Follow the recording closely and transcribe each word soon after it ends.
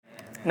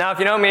Now, if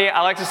you know me,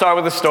 I like to start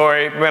with a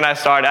story when I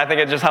start. I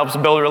think it just helps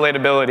build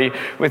relatability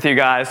with you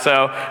guys.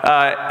 So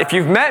if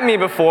you've met me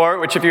before,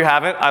 which if you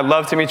haven't, I'd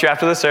love to meet you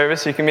after the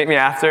service. You can meet me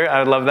after. I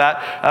would love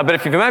that. But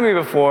if you've met me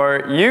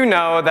before, you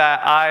know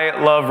that I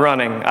love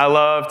running. I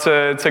love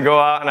to go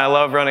out, and I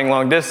love running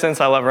long distance.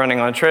 I love running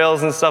on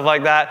trails and stuff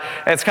like that.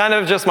 It's kind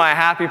of just my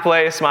happy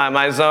place,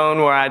 my zone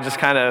where I just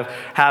kind of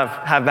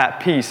have that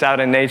peace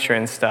out in nature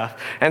and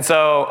stuff. And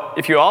so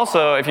if you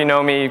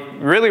know me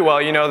really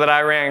well, you know that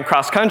I ran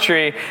cross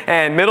country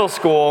and middle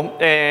school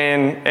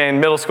and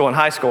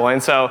high school.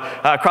 And so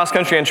cross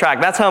country and track,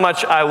 that's how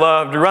much I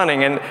loved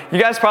running. And you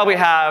guys probably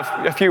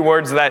have a few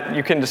words that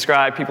you can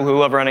describe people who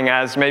love running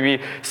as,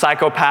 maybe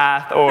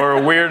psychopath or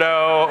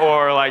weirdo,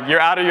 or like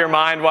you're out of your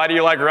mind. Why do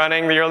you like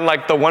running? You're in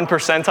like the 1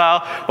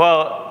 percentile.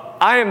 Well,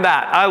 I am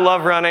that. I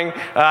love running.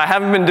 I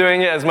haven't been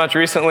doing it as much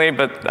recently,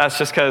 but that's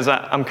just because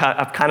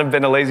I've kind of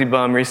been a lazy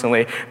bum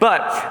recently.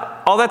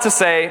 But all that to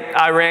say,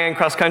 I ran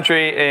cross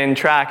country and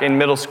track in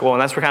middle school,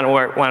 and that's where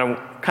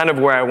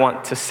I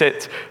want to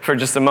sit for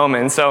just a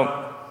moment. And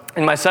so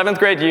in my 7th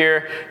grade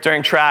year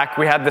during track,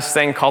 we had this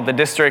thing called the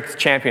district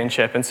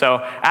championship. And so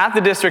at the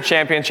district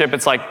championship,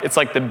 it's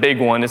like the big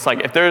one. It's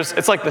like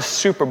the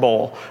Super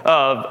Bowl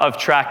of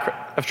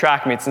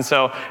track meets. And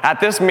so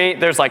at this meet,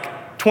 there's like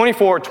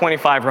 24 or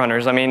 25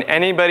 runners. I mean,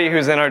 anybody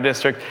who's in our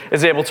district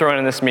is able to run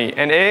in this meet.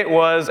 And it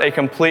was a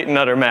complete and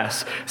utter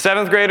mess.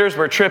 7th graders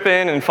were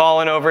tripping and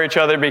falling over each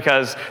other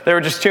because there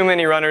were just too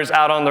many runners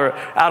out on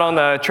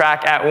the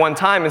track at one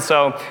time. And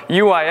so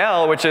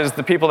UIL, which is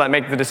the people that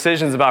make the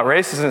decisions about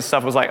races and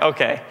stuff, was like,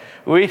 okay,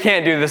 we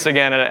can't do this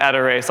again at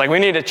a race. Like, we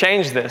need to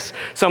change this.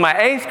 So my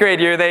 8th grade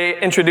year, they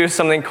introduced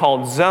something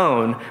called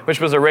Zone, which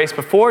was a race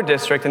before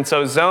district. And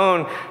so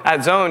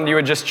at Zone, you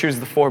would just choose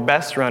the 4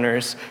 best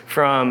runners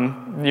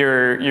from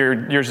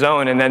your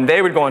zone, and then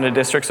they would go into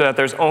district so that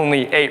there's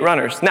only 8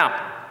 runners.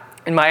 Now,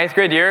 in my 8th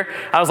grade year,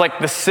 I was like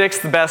the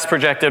 6th best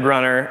projected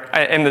runner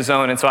in the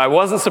zone, and so I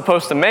wasn't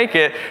supposed to make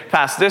it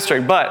past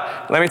district.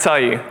 But let me tell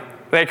you,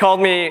 They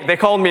called me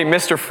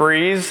Mr.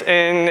 Freeze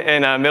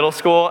in middle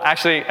school.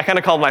 Actually, I kind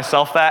of called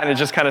myself that, and it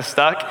just kind of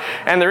stuck.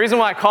 And the reason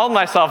why I called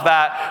myself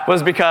that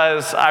was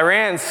because I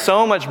ran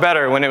so much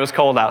better when it was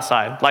cold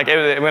outside. Like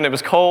when it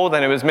was cold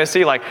and it was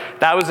misty, like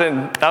that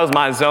was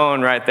my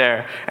zone right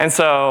there. And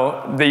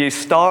so the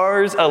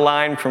stars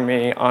aligned for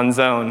me on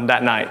Zone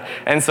that night.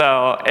 And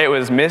so it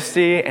was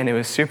misty and it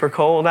was super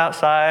cold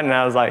outside, and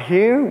I was like,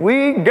 here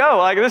we go.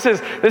 Like this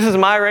is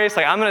my race.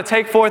 Like I'm gonna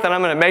take 4th and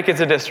I'm gonna make it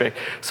to district.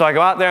 So I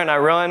go out there and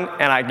I run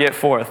and I get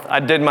 4th.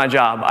 I did my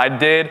job. I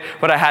did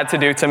what I had to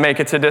do to make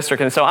it to district.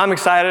 And so I'm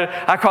excited.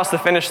 I cross the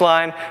finish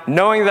line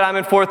knowing that I'm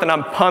in 4th, and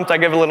I'm pumped. I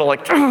give a little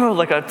like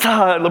a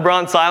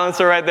LeBron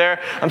silencer right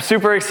there. I'm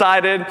super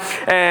excited.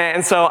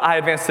 And so I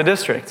advance to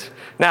district.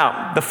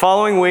 Now, the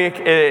following week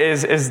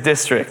is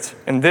district.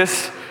 And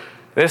this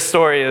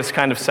story is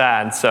kind of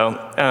sad. So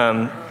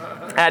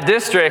at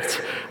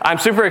district, I'm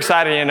super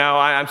excited,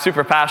 I'm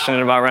super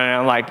passionate about running.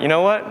 I'm like, you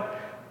know what?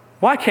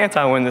 Why can't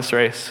I win this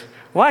race?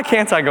 Why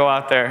can't I go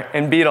out there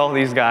and beat all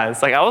these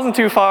guys? Like, I wasn't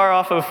too far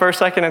off of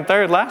 1st, 2nd, and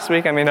 3rd last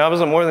week. I mean, I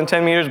wasn't more than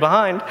 10 meters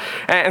behind.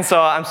 And so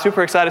I'm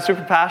super excited,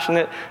 super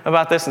passionate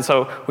about this. And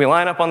so we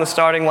line up on the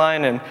starting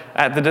line and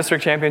at the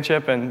district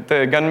championship, and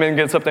the gunman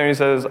gets up there and he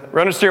says,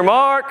 runners to your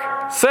mark,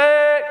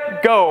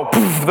 set, go.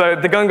 Poof,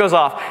 the gun goes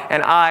off,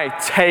 and I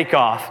take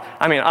off.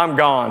 I mean, I'm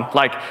gone.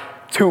 Like,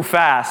 too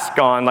fast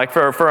gone. Like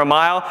for a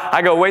mile,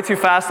 I go way too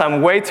fast,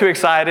 I'm way too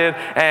excited,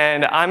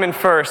 and I'm in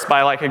 1st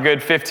by like a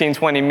good 15,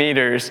 20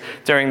 meters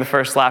during the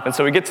 1st lap. And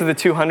so we get to the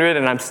 200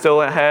 and I'm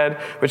still ahead,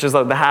 which is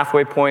the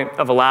halfway point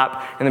of a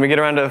lap. And then we get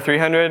around to the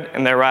 300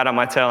 and they're right on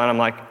my tail, and I'm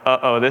like,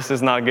 uh-oh, this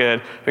is not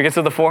good. We get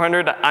to the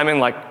 400, I'm in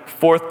like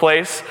 4th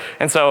place.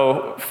 And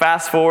so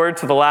fast forward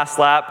to the last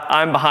lap,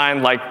 I'm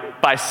behind like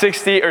by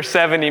 60 or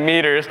 70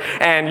 meters.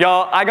 And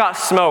y'all, I got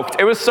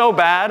smoked. It was so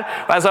bad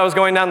as I was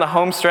going down the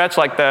home stretch,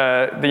 like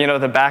the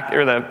back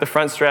or the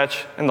front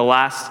stretch in the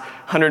last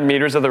 100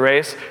 meters of the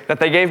race, that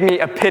they gave me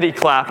a pity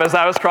clap as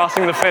I was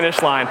crossing the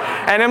finish line.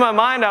 And in my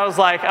mind, I was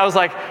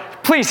like,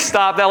 please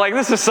stop that. Like,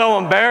 this is so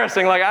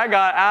embarrassing. Like, I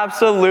got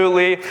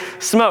absolutely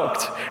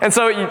smoked. And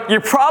so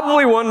you're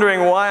probably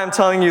wondering why I'm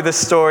telling you this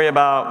story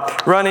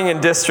about running in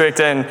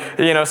district and,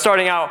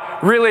 starting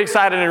out really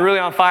excited and really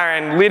on fire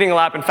and leading a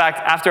lap. In fact,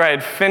 after I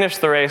had finished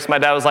the race, my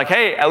dad was like,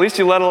 hey, at least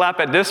you led a lap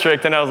at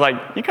district. And I was like,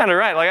 you're kind of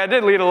right. Like, I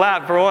did lead a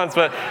lap for once,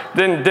 but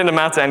didn't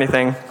amount to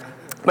anything.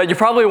 But you're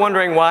probably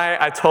wondering why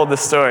I told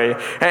this story.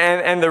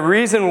 And the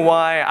reason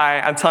why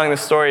I'm telling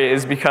this story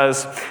is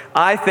because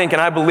I think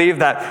and I believe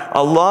that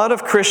a lot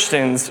of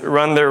Christians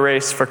run their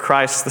race for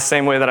Christ the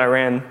same way that I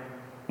ran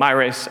my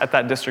race at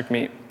that district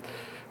meet.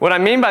 What I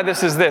mean by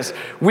this is this: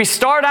 we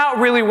start out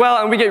really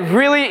well and we get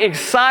really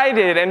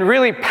excited and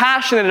really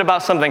passionate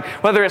about something,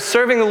 whether it's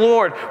serving the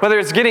Lord, whether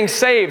it's getting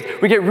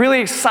saved. We get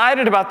really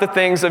excited about the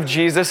things of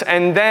Jesus,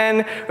 and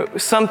then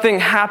something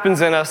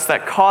happens in us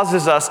that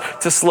causes us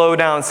to slow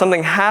down.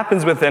 Something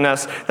happens within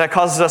us that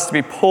causes us to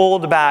be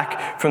pulled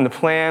back from the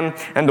plan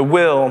and the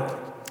will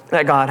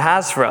that God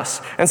has for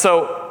us. And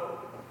so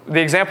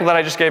the example that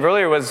I just gave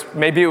earlier was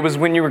maybe it was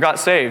when you got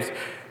saved.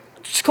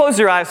 Just close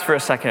your eyes for a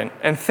second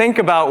and think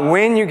about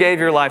when you gave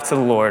your life to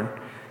the Lord.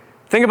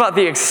 Think about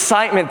the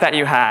excitement that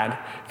you had.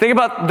 Think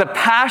about the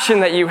passion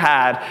that you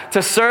had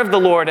to serve the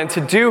Lord and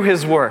to do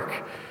His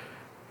work.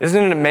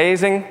 Isn't it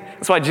amazing?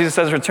 That's why Jesus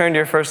says return to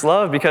your first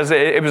love, because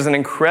it was an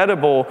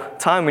incredible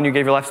time when you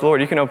gave your life to the Lord.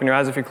 You can open your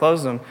eyes if you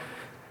close them.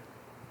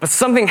 But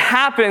something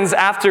happens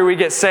after we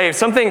get saved.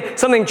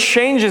 Something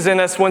changes in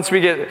us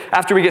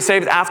after we get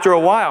saved after a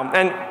while.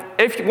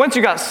 And once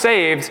you got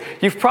saved,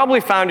 you've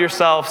probably found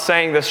yourself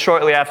saying this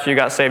shortly after you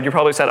got saved. You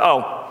probably said,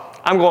 oh,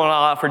 I'm going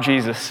all out for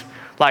Jesus.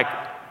 Like,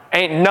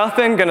 ain't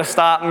nothing going to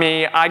stop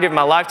me. I give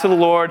my life to the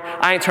Lord.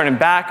 I ain't turning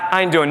back.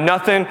 I ain't doing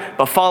nothing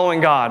but following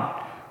God.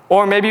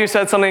 Or maybe you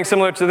said something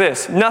similar to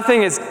this.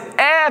 Nothing is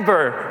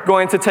ever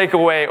going to take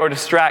away or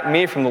distract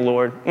me from the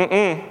Lord.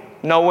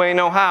 No way,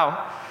 no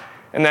how.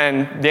 And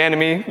then the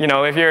enemy,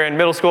 if you're in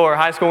middle school or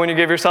high school when you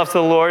give yourself to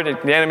the Lord,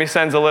 the enemy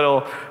sends a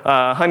little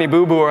honey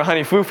boo-boo or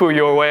honey foo-foo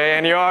your way,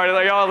 and you're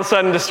already all of a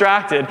sudden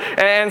distracted.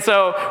 And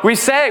so we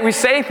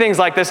say things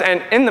like this,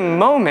 and in the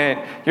moment,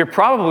 you're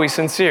probably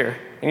sincere,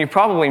 and you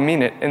probably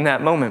mean it in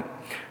that moment.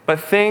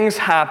 But things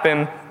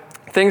happen,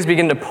 things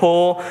begin to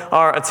pull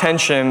our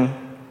attention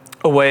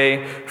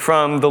away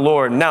from the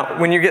Lord. Now,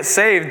 when you get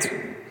saved,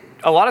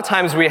 a lot of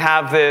times we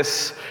have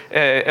this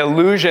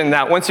illusion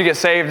that once you get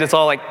saved, it's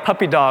all like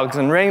puppy dogs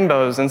and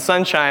rainbows and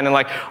sunshine, and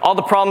like all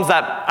the problems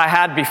that I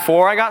had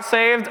before I got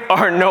saved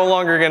are no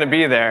longer going to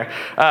be there.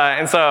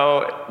 And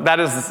so that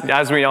is,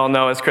 as we all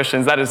know as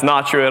Christians, that is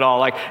not true at all.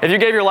 Like if you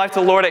gave your life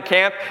to the Lord at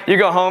camp, you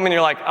go home and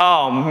you're like,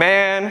 oh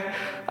man,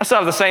 I still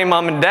have the same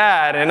mom and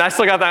dad, and I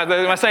still got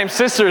my same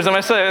sisters and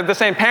the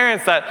same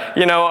parents that,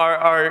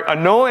 are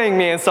annoying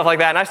me and stuff like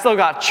that, and I still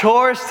got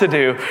chores to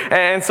do.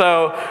 And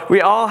so we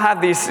have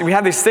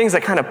these things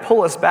that kind of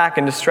pull us back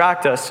and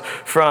distract us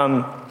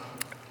from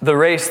the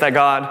race that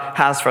God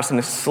has for us, and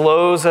it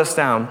slows us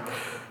down.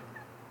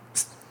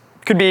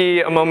 Could be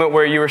a moment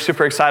where you were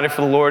super excited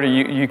for the Lord, or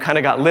you kind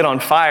of got lit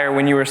on fire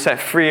when you were set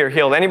free or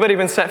healed. Anybody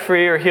been set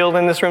free or healed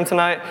in this room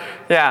tonight?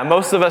 Yeah,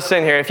 most of us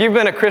in here. If you've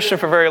been a Christian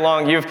for very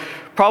long, you've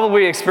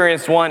probably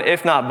experienced one,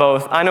 if not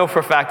both. I know for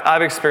a fact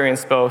I've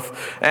experienced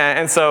both.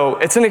 And so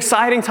it's an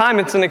exciting time.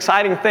 It's an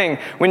exciting thing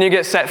when you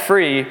get set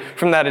free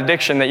from that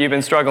addiction that you've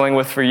been struggling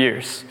with for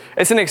years.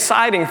 It's an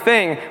exciting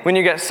thing when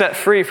you get set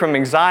free from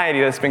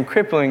anxiety that's been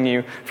crippling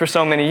you for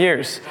so many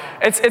years.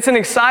 It's an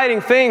exciting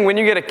thing when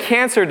you get a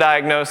cancer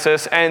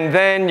diagnosis and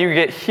then you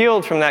get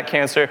healed from that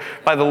cancer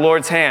by the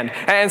Lord's hand.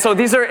 And so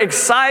these are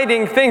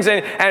exciting things.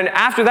 And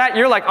after that,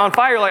 you're like on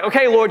fire. You're like,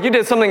 okay, Lord, you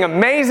did something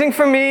amazing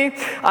for me.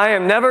 I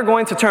am never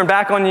going to turn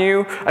back on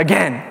you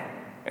again.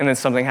 And then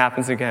something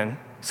happens again.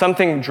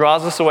 Something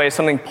draws us away.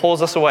 Something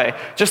pulls us away.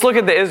 Just look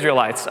at the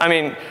Israelites. I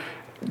mean,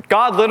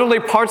 God literally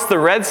parts the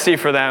Red Sea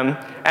for them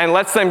and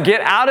lets them get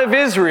out of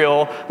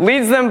Israel,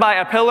 leads them by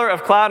a pillar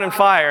of cloud and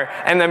fire,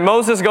 and then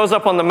Moses goes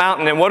up on the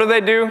mountain, and what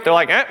do? They're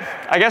like,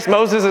 I guess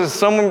Moses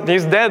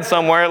he's dead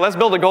somewhere. Let's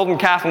build a golden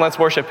calf and let's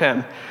worship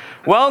him.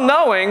 Well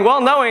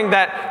knowing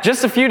that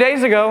just a few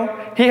days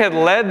ago, he had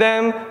led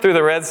them through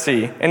the Red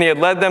Sea, and he had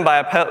led them by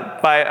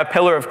a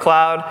pillar of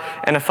cloud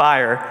and a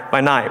fire by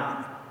night.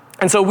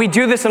 And so we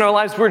do this in our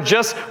lives.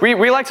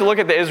 We like to look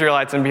at the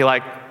Israelites and be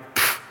like,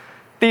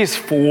 these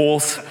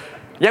fools.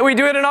 Yet we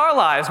do it in our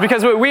lives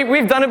because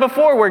we've done it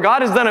before where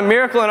God has done a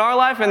miracle in our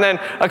life, and then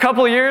a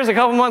couple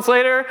months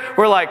later,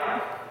 we're like,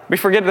 we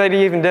forget that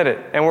he even did it,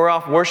 and we're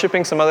off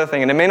worshiping some other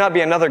thing. And it may not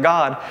be another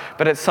God,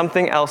 but it's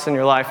something else in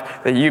your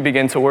life that you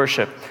begin to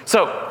worship.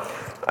 So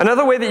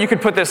another way that you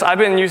could put this, I've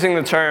been using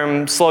the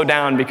term slow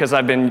down because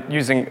I've been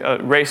using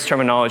race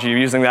terminology,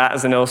 using that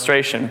as an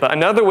illustration. But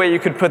another way you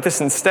could put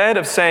this, instead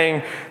of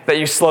saying that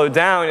you slow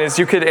down, is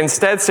you could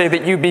instead say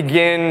that you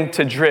begin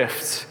to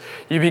drift.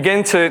 You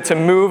begin to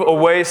move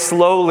away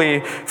slowly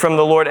from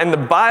the Lord. And the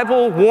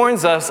Bible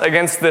warns us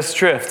against this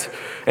drift.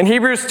 In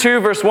Hebrews 2,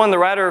 verse 1, the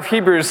writer of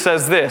Hebrews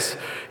says this.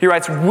 He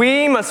writes,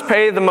 "We must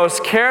pay the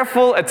most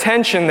careful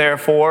attention,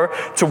 therefore,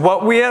 to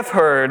what we have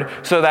heard,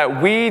 so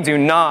that we do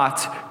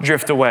not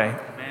drift away."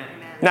 Amen.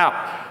 Now,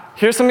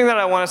 here's something that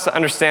I want us to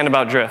understand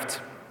about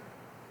drift.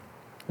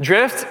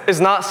 Drift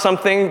is not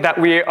something that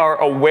we are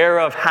aware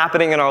of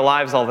happening in our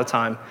lives all the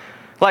time.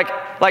 Like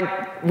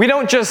we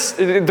don't just,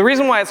 the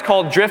reason why it's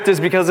called drift is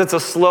because it's a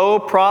slow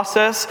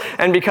process,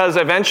 and because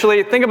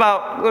eventually,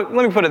 let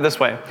me put it this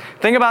way.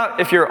 Think about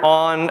if you're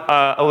on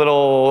a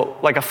little,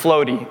 like a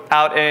floaty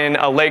out in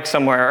a lake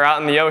somewhere or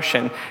out in the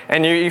ocean,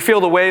 and you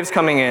feel the waves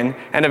coming in,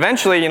 and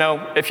eventually,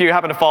 if you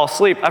happen to fall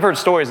asleep, I've heard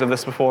stories of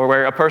this before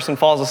where a person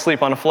falls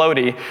asleep on a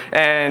floaty,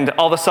 and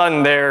all of a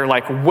sudden they're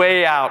like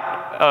way out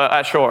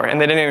at shore,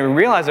 and they didn't even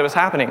realize it was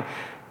happening.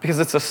 Because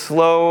it's a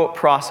slow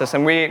process,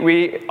 and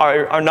we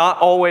are not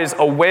always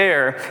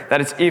aware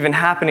that it's even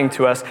happening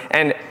to us.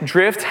 And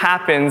drift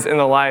happens in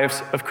the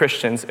lives of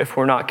Christians if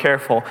we're not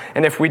careful,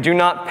 and if we do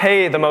not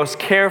pay the most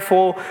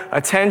careful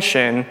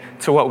attention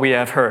to what we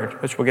have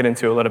heard, which we'll get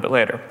into a little bit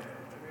later.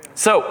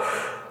 So,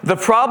 the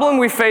problem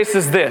we face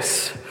is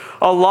this.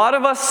 A lot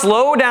of us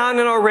slow down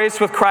in our race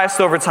with Christ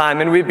over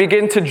time, and we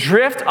begin to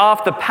drift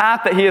off the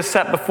path that he has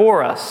set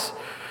before us.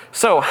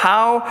 So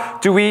how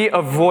do we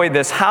avoid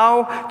this?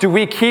 How do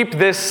we keep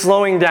this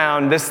slowing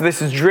down, this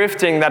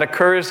drifting that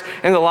occurs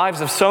in the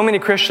lives of so many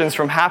Christians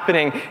from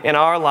happening in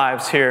our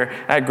lives here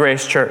at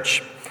Grace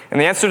Church? And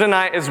the answer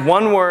tonight is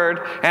one word,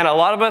 and a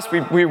lot of us,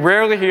 we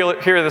rarely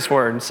hear this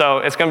word. So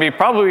it's going to be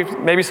probably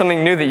maybe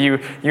something new that you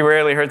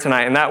rarely heard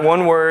tonight. And that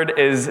one word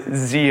is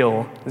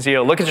zeal.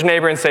 Zeal. Look at your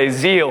neighbor and say,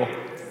 zeal.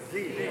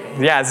 Zeal.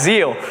 Yeah,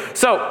 zeal.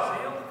 So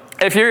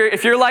if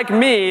you're like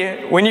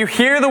me, when you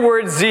hear the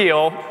word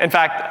zeal, in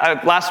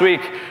fact, last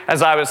week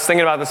as I was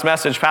thinking about this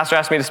message, Pastor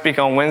asked me to speak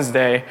on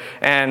Wednesday,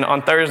 and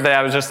on Thursday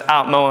I was just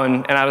out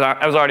mowing, and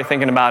I was already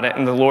thinking about it,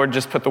 and the Lord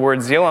just put the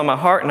word zeal on my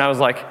heart, and I was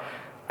like,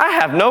 I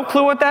have no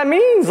clue what that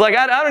means. Like,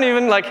 I don't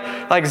even,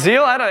 like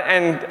zeal,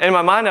 and in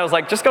my mind I was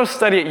like, just go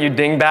study it, you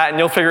dingbat, and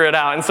you'll figure it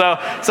out. And so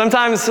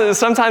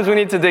sometimes we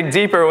need to dig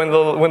deeper when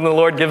the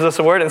Lord gives us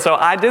a word. And so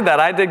I did that.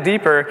 I dig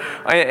deeper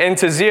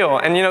into zeal.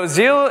 And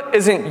zeal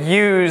isn't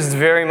used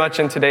very much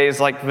in today's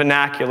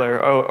vernacular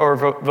or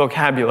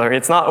vocabulary.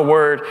 It's not a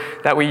word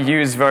that we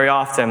use very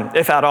often,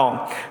 if at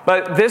all.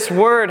 But this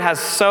word has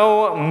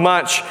so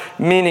much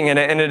meaning in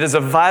it, and it is a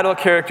vital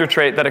character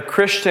trait that a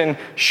Christian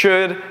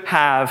should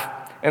have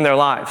in their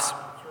lives.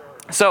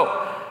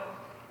 So,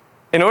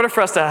 in order for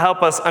us to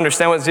help us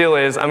understand what zeal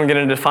is, I'm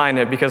going to define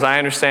it because I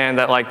understand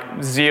that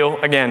zeal,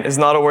 again, is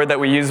not a word that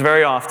we use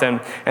very often.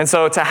 And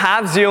so to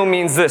have zeal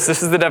means this.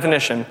 This is the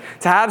definition.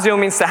 To have zeal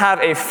means to have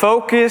a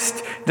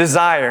focused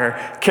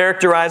desire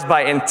characterized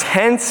by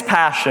intense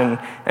passion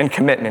and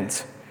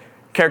commitment.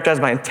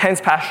 Characterized by intense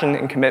passion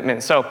and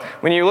commitment. So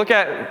when you look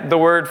at the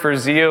word for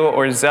zeal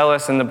or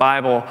zealous in the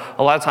Bible,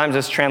 a lot of times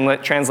it's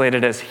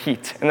translated as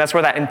heat. And that's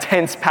where that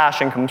intense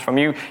passion comes from.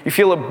 You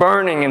feel a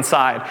burning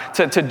inside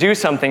to do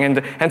something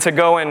and to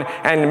go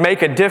and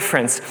make a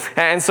difference.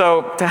 And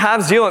so to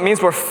have zeal, it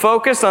means we're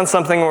focused on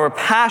something or we're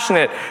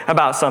passionate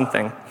about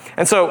something.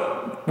 And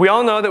so we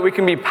all know that we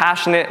can be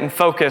passionate and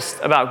focused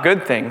about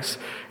good things.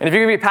 And if you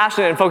can be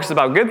passionate and focused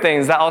about good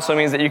things, that also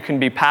means that you can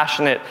be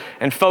passionate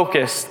and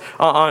focused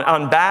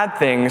on bad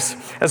things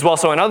as well.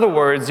 So in other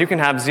words, you can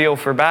have zeal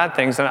for bad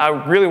things. And I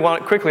really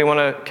quickly want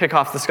to kick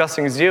off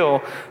discussing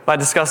zeal by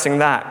discussing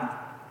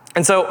that.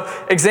 And so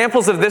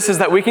examples of this is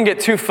that we can get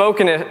too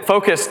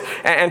focused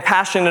and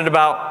passionate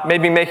about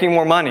maybe making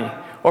more money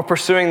or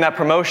pursuing that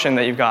promotion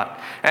that you've got.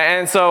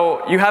 And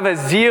so you have a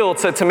zeal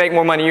to make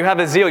more money. You have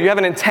a zeal. You have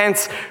an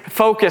intense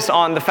focus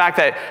on the fact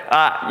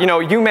that,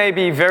 you may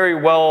be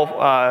very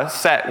well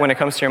set when it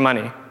comes to your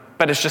money,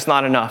 but it's just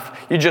not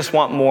enough. You just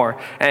want more.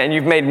 And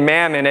you've made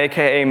mammon,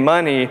 aka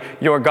money,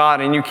 your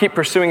God, and you keep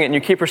pursuing it, and you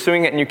keep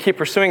pursuing it, and you keep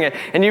pursuing it,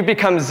 and you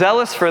become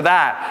zealous for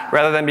that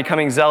rather than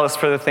becoming zealous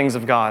for the things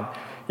of God.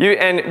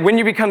 And when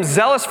you become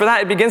zealous for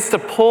that, it begins to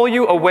pull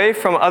you away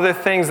from other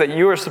things that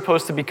you are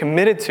supposed to be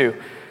committed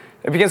to.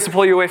 It begins to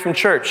pull you away from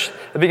church.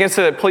 It begins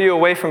to pull you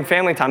away from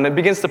family time. It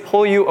begins to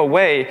pull you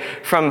away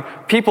from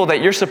people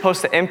that you're supposed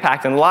to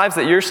impact and lives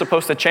that you're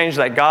supposed to change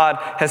that God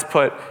has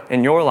put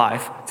in your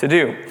life to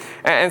do.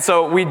 And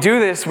so we do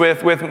this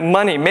with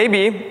money.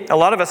 Maybe, a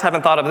lot of us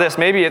haven't thought of this,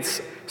 maybe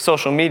it's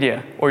social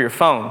media or your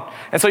phone.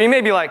 And so you may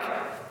be like,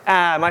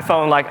 my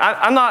phone,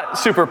 I'm not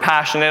super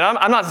passionate.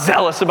 I'm not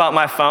zealous about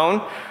my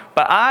phone,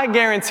 but I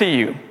guarantee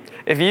you,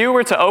 if you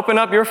were to open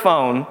up your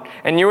phone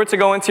and you were to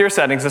go into your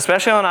settings,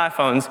 especially on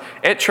iPhones,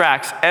 it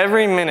tracks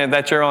every minute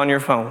that you're on your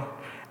phone.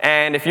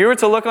 And if you were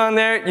to look on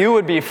there, you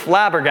would be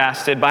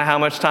flabbergasted by how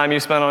much time you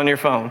spent on your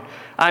phone.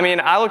 I mean,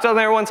 I looked on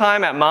there one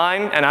time at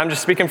mine, and I'm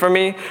just speaking for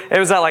me, it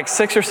was at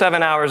 6 or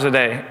 7 hours a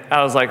day.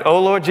 I was like,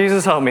 oh Lord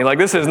Jesus, help me.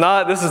 This is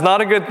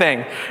not a good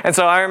thing. And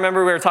so I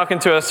remember we were talking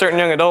to a certain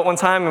young adult one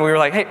time, and we were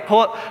like, hey,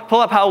 pull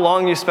up how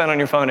long you spend on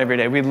your phone every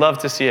day. We'd love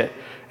to see it.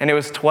 And it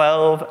was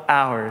 12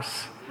 hours.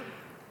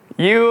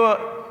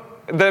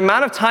 The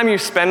amount of time you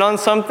spend on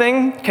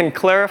something can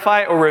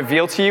clarify or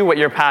reveal to you what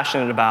you're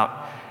passionate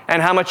about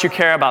and how much you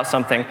care about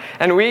something.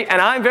 And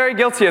I'm very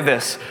guilty of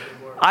this.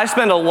 I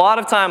spend a lot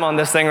of time on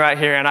this thing right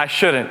here, and I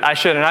shouldn't. I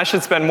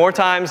should spend more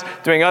times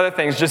doing other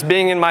things, just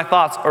being in my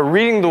thoughts or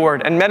reading the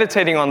Word and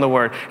meditating on the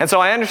Word. And so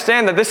I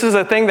understand that this is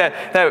a thing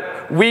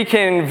that we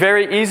can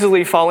very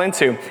easily fall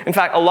into. In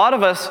fact, a lot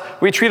of us,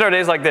 we treat our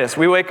days like this.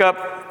 We wake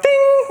up,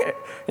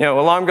 ding,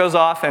 alarm goes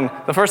off, and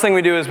the first thing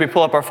we do is we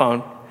pull up our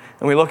phone.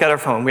 And we look at our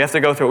phone. We have to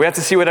go through it. We have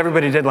to see what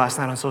everybody did last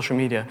night on social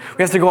media.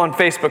 We have to go on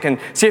Facebook and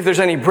see if there's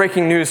any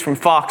breaking news from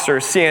Fox or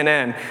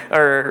CNN,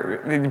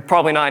 or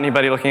probably not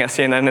anybody looking at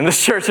CNN in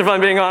this church, if I'm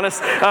being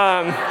honest.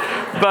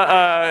 But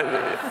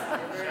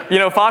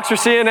Fox or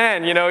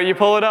CNN, you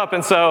pull it up.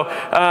 And so,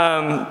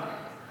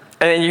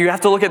 and you have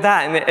to look at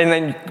that, and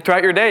then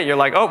throughout your day, you're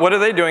like, oh, what are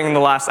they doing in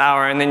the last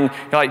hour? And then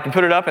you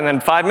put it up, and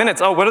then 5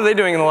 minutes, oh, what are they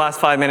doing in the last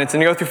 5 minutes?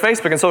 And you go through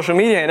Facebook and social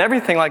media and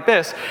everything like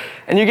this,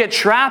 and you get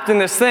trapped in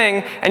this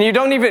thing, and you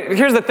don't even,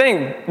 here's the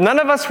thing, none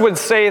of us would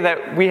say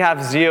that we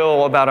have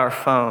zeal about our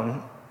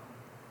phone.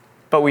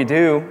 but we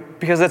do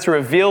because it's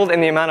revealed in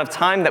the amount of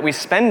time that we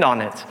spend on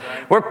it.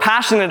 We're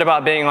passionate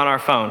about being on our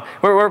phone.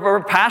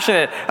 We're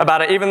passionate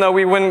about it, even though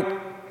we wouldn't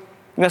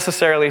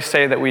necessarily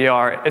say that we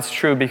are. It's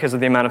true because of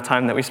the amount of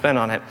time that we spend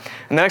on it.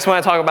 And the next one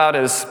I talk about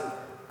is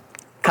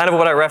kind of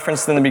what I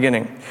referenced in the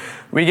beginning.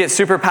 We get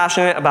super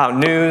passionate about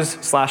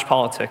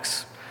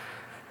news/politics.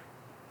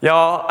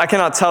 Y'all, I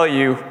cannot tell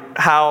you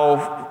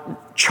how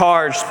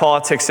charged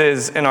politics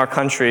is in our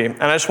country.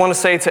 And I just want to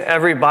say to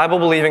every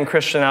Bible-believing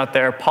Christian out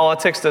there,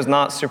 politics does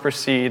not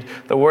supersede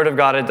the Word of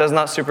God. It does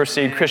not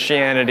supersede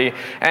Christianity.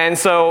 And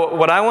so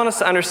what I want us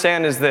to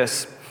understand is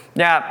this.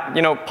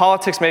 Yeah,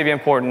 politics may be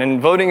important,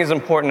 and voting is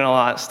important and a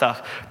lot of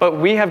stuff, but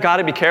we have got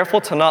to be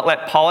careful to not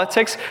let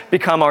politics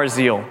become our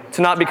zeal,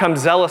 to not become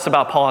zealous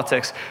about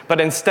politics,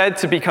 but instead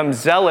to become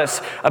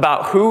zealous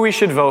about who we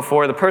should vote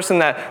for, the person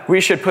that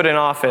we should put in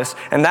office,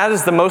 and that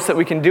is the most that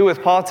we can do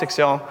with politics,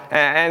 y'all.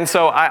 And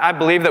so I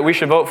believe that we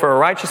should vote for a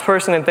righteous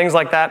person and things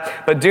like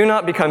that, but do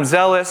not become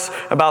zealous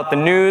about the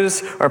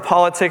news or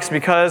politics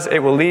because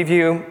it will leave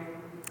you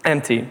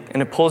empty,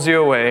 and it pulls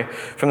you away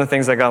from the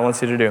things that God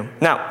wants you to do.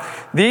 Now,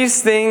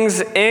 these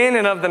things in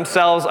and of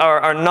themselves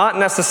are not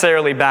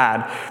necessarily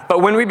bad, but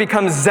when we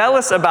become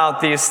zealous about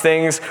these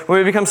things, when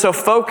we become so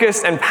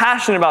focused and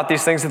passionate about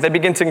these things that they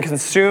begin to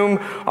consume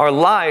our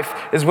life,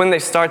 is when they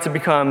start to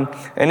become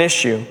an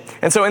issue.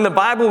 And so in the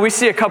Bible, we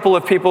see a couple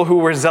of people who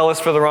were zealous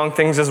for the wrong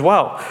things as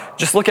well.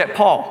 Just look at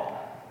Paul.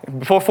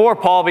 Before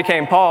Paul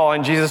became Paul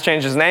and Jesus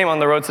changed his name on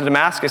the road to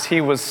Damascus, he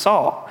was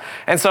Saul.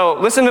 And so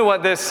listen to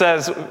what this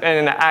says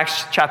in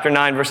Acts chapter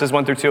 9, verses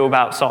 1 through 2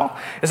 about Saul.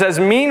 It says,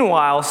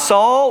 "Meanwhile,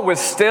 Saul was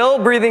still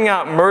breathing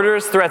out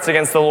murderous threats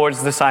against the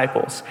Lord's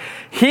disciples.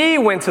 He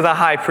went to the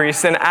high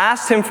priest and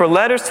asked him for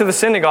letters to the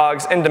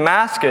synagogues in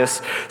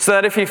Damascus, so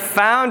that if he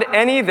found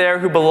any there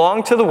who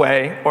belonged to the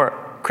way," or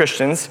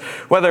Christians,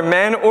 "whether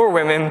men or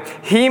women,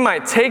 he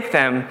might take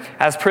them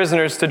as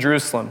prisoners to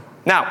Jerusalem."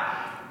 Now,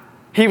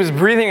 he was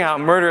breathing out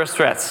murderous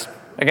threats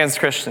against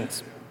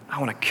Christians. I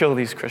want to kill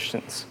these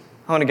Christians.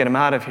 I want to get them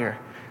out of here.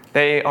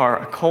 They are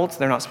a cult.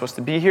 They're not supposed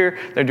to be here.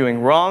 They're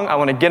doing wrong. I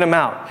want to get them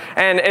out.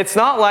 And it's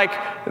not like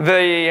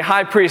the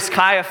high priest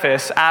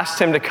Caiaphas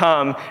asked him to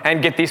come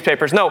and get these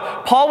papers. No,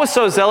 Paul was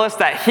so zealous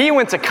that he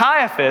went to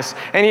Caiaphas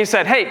and he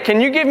said, "Hey, can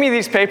you give me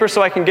these papers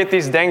so I can get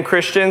these dang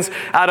Christians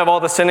out of all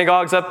the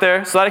synagogues up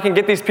there, so that I can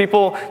get these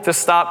people to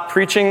stop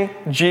preaching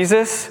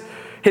Jesus?"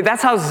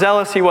 That's how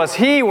zealous he was.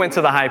 He went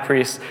to the high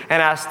priest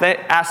and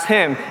asked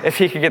him if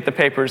he could get the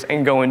papers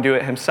and go and do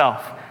it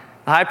himself.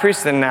 The high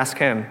priest didn't ask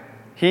him.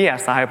 He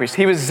asked the high priest.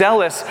 He was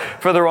zealous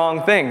for the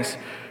wrong things.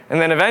 And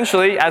then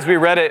eventually, as we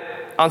read it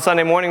on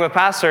Sunday morning with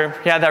Pastor,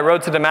 he had that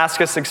road to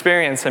Damascus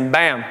experience, and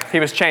bam, he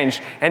was changed,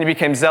 and he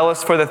became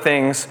zealous for the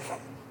things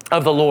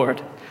of the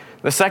Lord.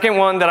 The second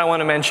one that I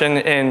want to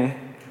mention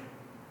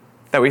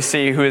that we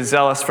see who is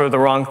zealous for the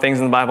wrong things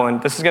in the Bible,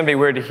 and this is going to be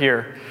weird to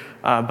hear,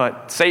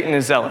 but Satan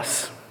is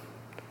zealous.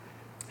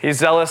 He's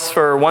zealous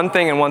for one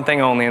thing and one thing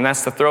only, and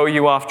that's to throw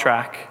you off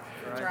track,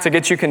 to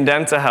get you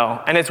condemned to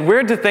hell. And it's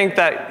weird to think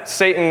that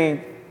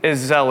Satan is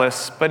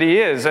zealous, but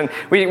he is. And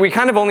we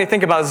kind of only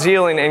think about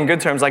zeal in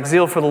good terms, like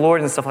zeal for the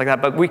Lord and stuff like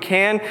that, but we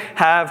can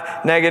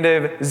have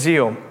negative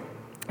zeal.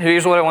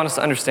 Here's what I want us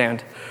to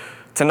understand.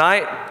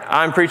 Tonight,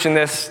 I'm preaching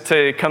this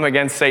to come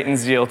against Satan's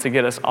zeal, to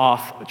get us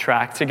off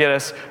track, to get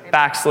us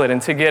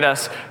backslidden, to get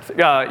us,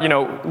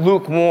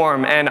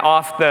 lukewarm and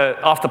off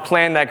the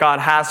plan that God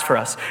has for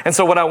us. And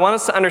so what I want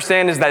us to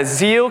understand is that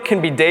zeal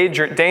can be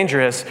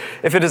dangerous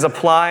if it is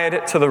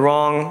applied to the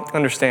wrong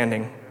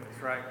understanding.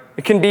 That's right.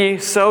 It can be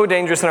so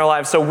dangerous in our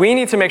lives. So we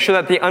need to make sure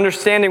that the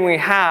understanding we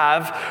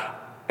have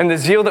and the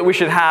zeal that we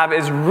should have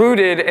is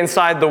rooted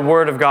inside the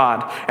Word of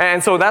God.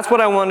 And so that's what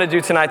I want to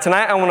do tonight.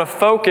 Tonight I want to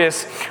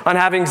focus on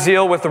having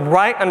zeal with the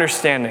right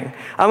understanding.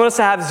 I want us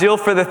to have zeal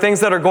for the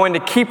things that are going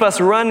to keep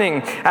us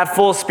running at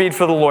full speed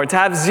for the Lord. To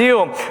have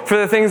zeal for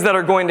the things that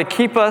are going to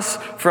keep us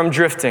from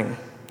drifting.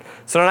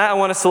 So tonight I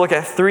want us to look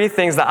at 3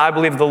 things that I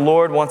believe the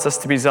Lord wants us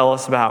to be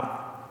zealous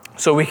about,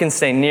 so we can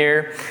stay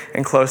near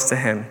and close to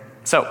Him.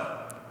 So,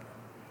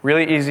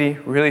 really easy,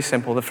 really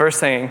simple. The first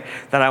thing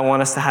that I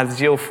want us to have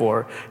zeal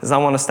for is I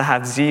want us to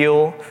have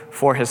zeal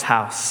for His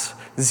house.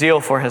 Zeal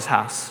for His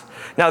house.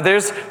 Now,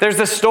 there's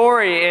this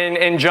story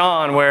in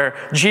John where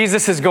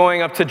Jesus is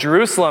going up to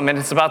Jerusalem, and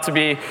it's about to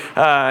be,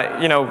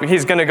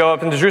 he's going to go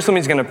up into Jerusalem,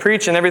 he's going to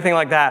preach and everything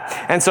like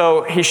that. And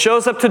so he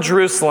shows up to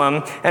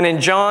Jerusalem, and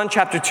in John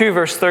chapter 2,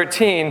 verse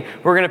 13,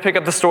 we're going to pick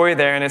up the story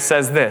there, and it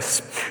says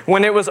this: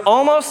 "When it was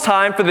almost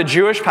time for the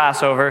Jewish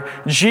Passover,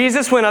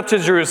 Jesus went up to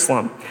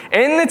Jerusalem.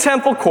 In the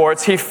temple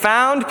courts, he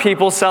found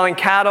people selling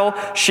cattle,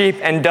 sheep,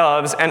 and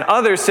doves, and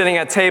others sitting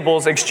at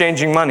tables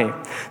exchanging money.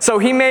 So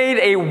he made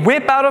a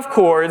whip out of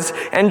cords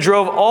and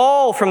drove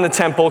all from the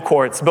temple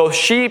courts, both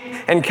sheep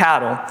and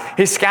cattle.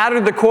 He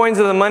scattered the coins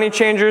of the money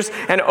changers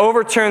and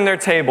overturned their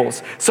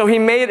tables. So he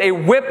made a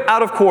whip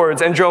out of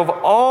cords and drove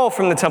all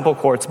from the temple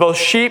courts, both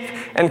sheep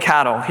and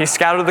cattle. He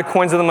scattered the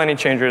coins of the money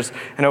changers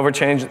and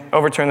overturned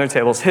their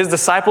tables. His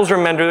disciples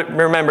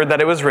remembered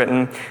that it was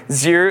written,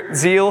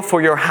 'Zeal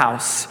for your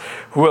house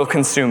will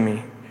consume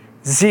me.'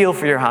 Zeal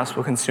for your house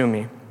will consume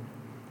me.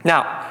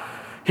 Now,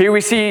 here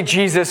we see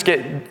Jesus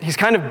he's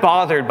kind of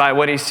bothered by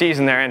what he sees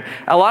in there. And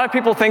a lot of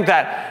people think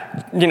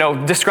that,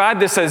 describe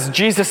this as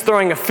Jesus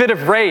throwing a fit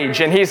of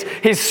rage. And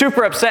he's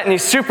super upset and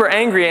he's super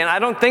angry. And I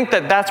don't think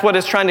that that's what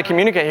it's trying to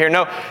communicate here.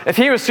 No, if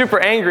he was super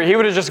angry, he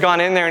would have just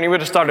gone in there and he would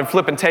have started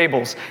flipping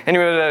tables. And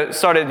he would have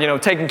started,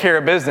 taking care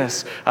of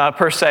business,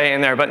 per se,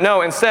 in there. But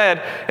no,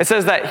 instead, it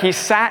says that he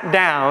sat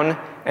down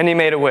and he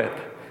made a whip.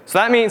 So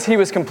that means he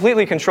was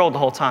completely controlled the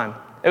whole time.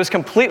 It was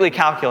completely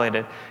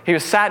calculated. He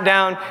was sat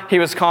down, he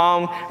was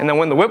calm, and then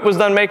when the whip was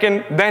done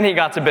making, then he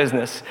got to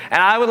business.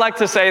 And I would like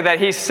to say that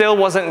he still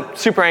wasn't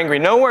super angry.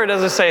 Nowhere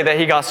does it say that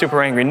he got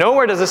super angry.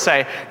 Nowhere does it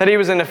say that he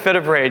was in a fit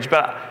of rage.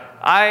 But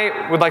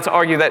I would like to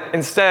argue that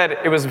instead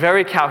it was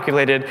very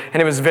calculated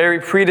and it was very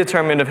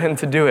predetermined of him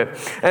to do it.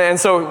 And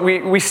so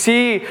we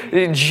see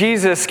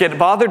Jesus get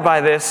bothered by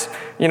this,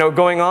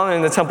 going on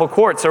in the temple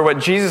courts, or what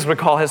Jesus would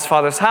call his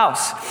Father's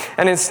house.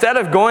 And instead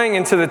of going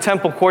into the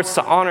temple courts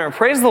to honor and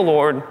praise the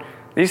Lord,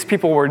 these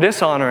people were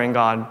dishonoring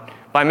God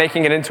by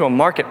making it into a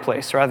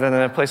marketplace rather than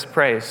a place of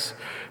praise,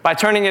 by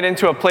turning it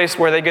into a place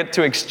where they get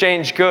to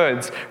exchange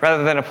goods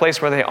rather than a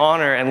place where they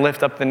honor and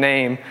lift up the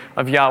name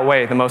of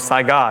Yahweh, the Most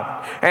High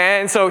God.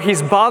 And so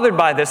he's bothered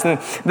by this, and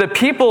the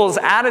people's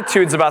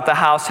attitudes about the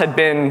house had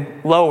been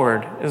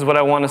lowered, is what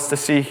I want us to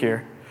see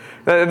here.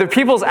 The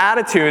people's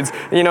attitudes,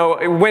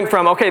 it went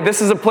from, okay,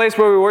 this is a place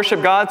where we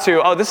worship God,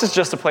 to, oh, this is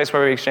just a place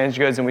where we exchange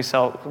goods and we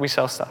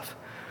sell stuff.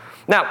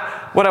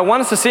 Now, what I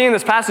want us to see in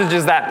this passage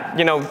is that,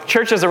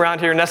 churches around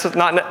here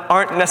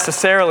aren't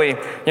necessarily,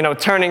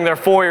 turning their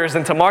foyers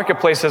into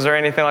marketplaces or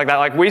anything like that.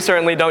 Like, we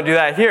certainly don't do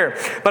that here.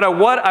 But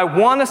what I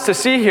want us to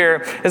see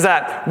here is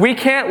that we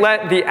can't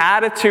let the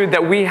attitude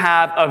that we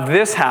have of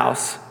this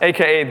house,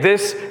 aka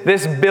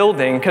this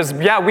building, because,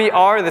 we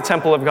are the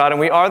temple of God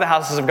and we are the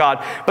houses of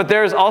God, but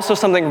there is also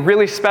something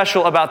really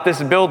special about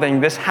this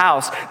building, this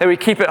house, that we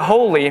keep it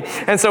holy.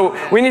 And so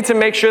we need to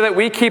make sure that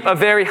we keep a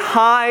very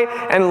high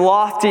and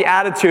lofty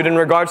attitude in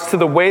regards to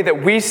the way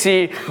that we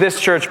see this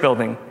church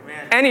building.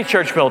 Any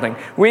church building.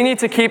 We need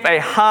to keep a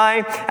high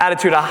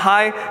attitude, a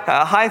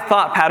high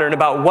thought pattern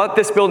about what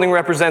this building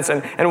represents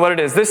and what it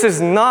is. This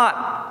is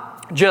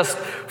not just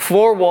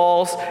 4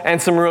 walls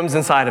and some rooms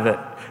inside of it.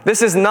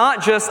 This is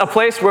not just a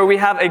place where we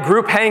have a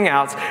group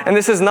hangout, and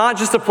this is not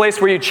just a place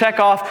where you check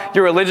off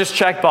your religious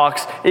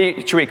checkbox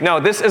each week. No,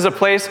 this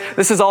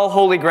is all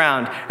holy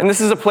ground. And this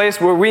is a place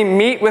where we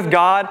meet with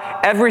God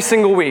every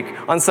single week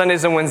on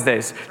Sundays and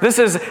Wednesdays. This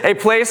is a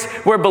place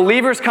where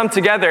believers come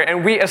together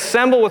and we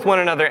assemble with one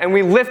another and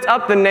we lift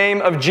up the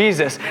name of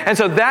Jesus. And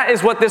so that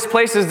is what this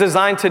place is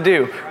designed to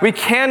do. We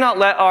cannot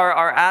let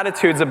our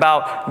attitudes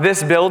about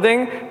this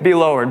building be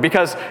lowered,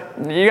 because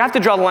you have to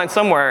draw the line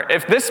somewhere.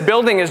 If this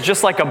building is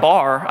just like a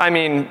bar,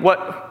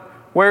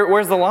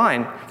 where's the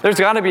line? There's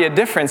got to be a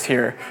difference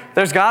here.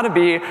 There's got to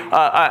be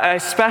a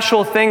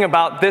special thing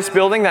about this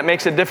building that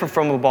makes it different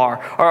from a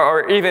bar,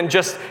 or even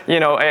just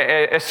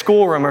a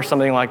schoolroom or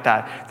something like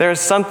that. There's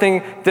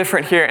something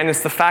different here, and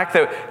it's the fact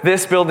that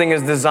this building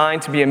is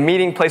designed to be a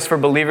meeting place for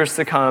believers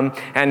to come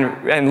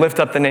and lift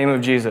up the name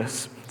of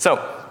Jesus. So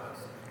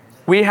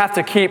we have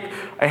to keep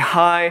a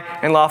high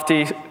and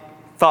lofty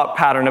thought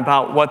pattern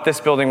about what this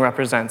building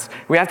represents.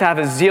 We have to have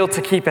a zeal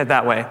to keep it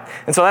that way.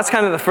 And so that's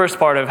kind of the first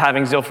part of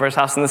having zeal for his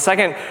house. And the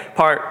second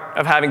part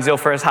of having zeal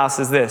for his house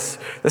is this.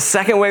 The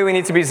second way we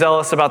need to be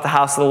zealous about the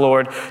house of the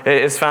Lord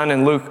is found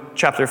in Luke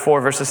chapter 4,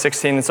 verses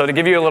 16. And so to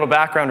give you a little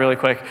background really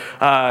quick,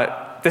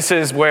 this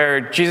is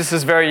where Jesus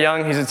is very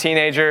young. He's a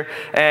teenager,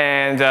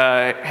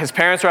 and his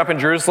parents are up in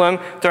Jerusalem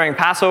during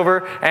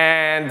Passover,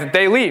 and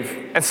they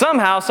leave. And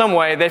somehow, some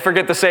way, they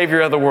forget the Savior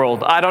of the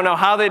world. I don't know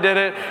how they did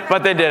it,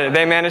 but they did it.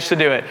 They managed to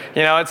do it.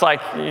 It's like,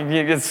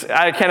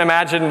 I can't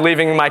imagine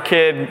leaving my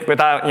kid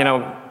without,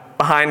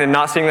 behind and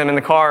not seeing them in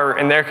the car, or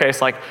in their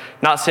case, like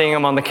not seeing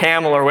them on the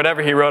camel or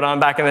whatever he rode on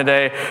back in the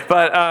day.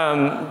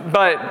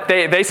 But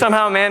they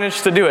somehow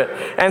managed to do it.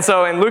 And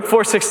so in Luke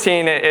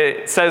 4:16,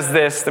 it says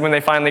this, that when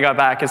they finally got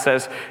back, it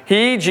says,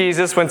 "He,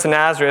 Jesus, went to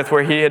Nazareth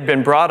where he had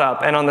been brought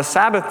up, and on the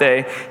Sabbath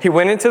day, he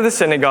went into the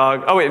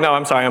synagogue." Oh wait, no,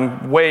 I'm sorry,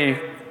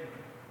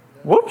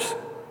 whoops.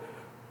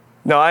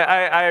 No,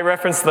 I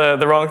referenced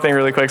the wrong thing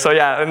really quick. So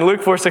yeah, in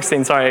Luke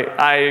 4:16, sorry,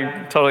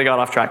 I totally got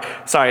off track.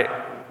 Sorry.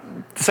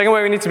 The second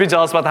way we need to be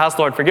jealous about the house of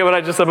the Lord, forget what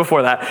I just said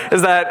before that,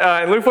 is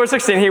that in Luke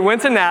 4:16, he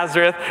went to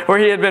Nazareth where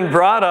he had been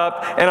brought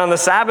up, and on the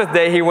Sabbath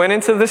day, he went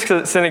into the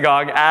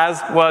synagogue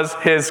as was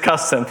his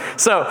custom.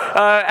 So,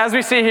 as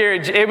we see here,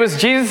 it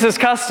was Jesus'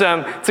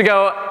 custom to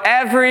go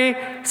every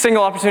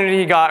single opportunity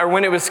he got, or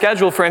when it was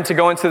scheduled for him to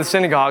go into the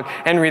synagogue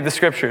and read the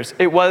scriptures.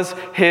 It was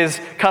his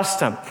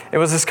custom. It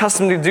was his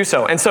custom to do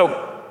so. And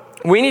so,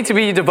 we need to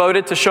be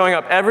devoted to showing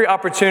up every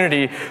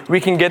opportunity we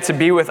can get to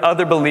be with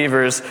other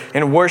believers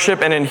in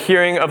worship and in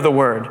hearing of the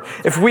word.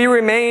 If we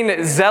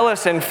remain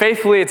zealous and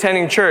faithfully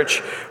attending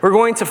church, we're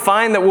going to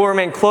find that we'll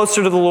remain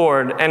closer to the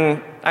Lord. And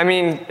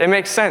it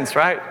makes sense,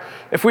 right?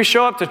 If we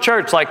show up to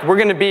church, we're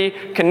going to be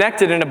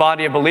connected in a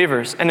body of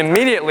believers, and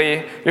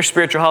immediately your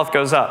spiritual health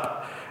goes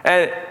up.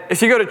 And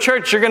if you go to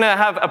church, you're going to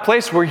have a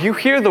place where you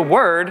hear the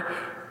word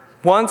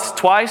once,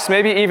 twice,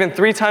 maybe even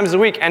 3 times a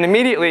week, and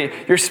immediately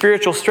your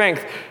spiritual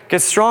strength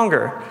gets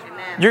stronger.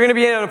 You're going to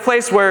be in a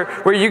place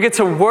where you get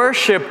to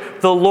worship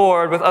the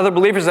Lord with other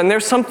believers, and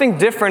there's something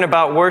different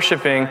about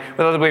worshiping with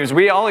other believers.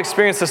 We all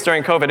experienced this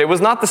during COVID. It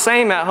was not the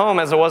same at home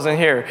as it was in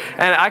here.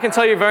 And I can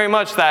tell you very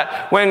much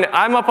that when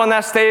I'm up on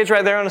that stage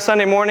right there on a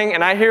Sunday morning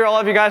and I hear all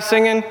of you guys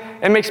singing,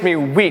 it makes me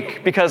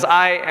weak because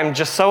I am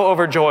just so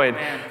overjoyed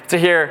to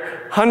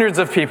hear hundreds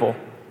of people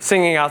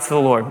singing out to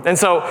the Lord. And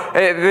so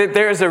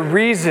there's a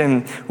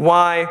reason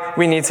why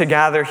we need to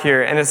gather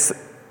here, and it's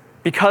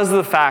because of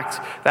the fact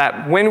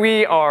that when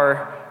we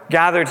are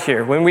gathered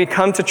here, when we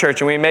come to church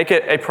and we make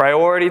it a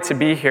priority to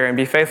be here and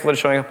be faithful to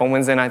showing up on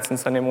Wednesday nights and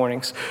Sunday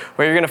mornings,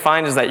 what you're going to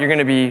find is that you're going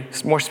to be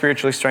more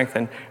spiritually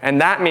strengthened.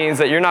 And that means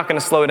that you're not going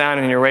to slow down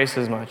in your race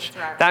as much.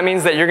 Right. That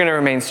means that you're going to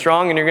remain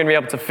strong and you're going to be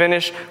able to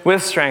finish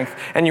with strength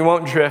and you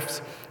won't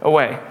drift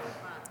away.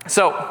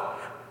 So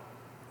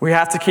we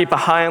have to keep a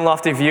high and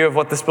lofty view of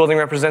what this building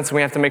represents, and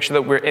we have to make sure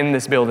that we're in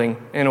this building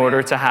in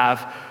order to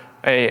have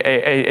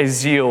a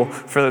zeal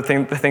for the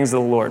things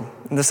of the Lord.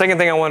 And the second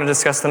thing I want to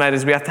discuss tonight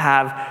is we have to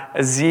have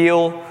a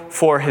zeal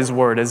for His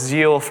Word, a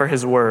zeal for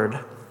His Word.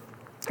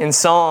 In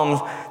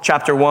Psalm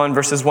chapter 1,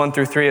 verses 1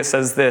 through 3, it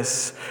says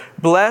this: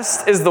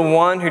 "Blessed is the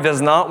one who does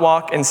not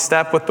walk in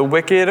step with the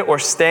wicked, or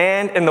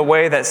stand in the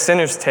way that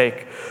sinners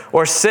take,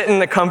 or sit in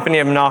the company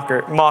of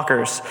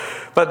mockers,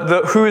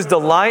 but whose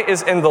delight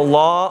is in the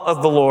law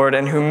of the Lord,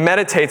 and who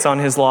meditates on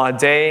His law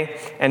day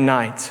and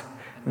night.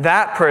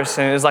 That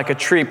person is like a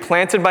tree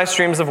planted by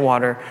streams of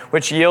water,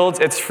 which yields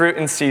its fruit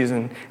in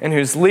season, and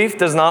whose leaf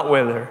does not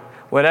wither.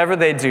 Whatever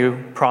they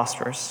do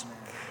prospers."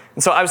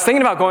 And so I was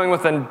thinking about going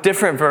with a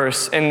different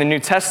verse in the New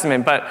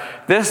Testament, but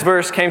this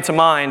verse came to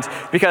mind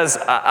because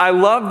I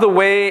love the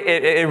way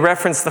it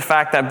referenced the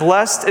fact that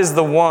blessed is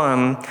the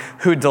one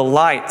who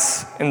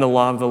delights in the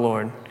law of the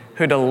Lord,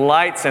 who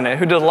delights in it,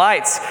 who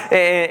delights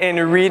in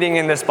reading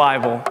in this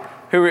Bible,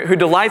 who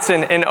delights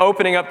in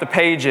opening up the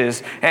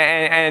pages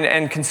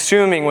and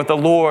consuming what the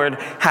Lord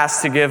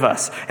has to give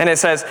us. And it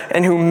says,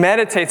 and who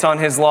meditates on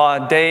His law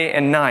day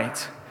and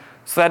night.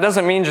 So that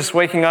doesn't mean just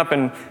waking up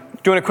and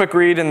doing a quick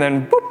read and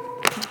then boop,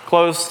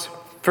 closed,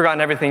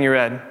 forgotten everything you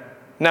read.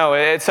 No,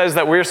 it says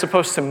that we're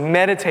supposed to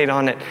meditate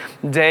on it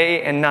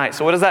day and night.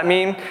 So what does that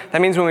mean?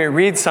 That means when we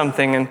read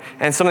something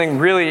and something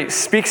really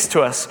speaks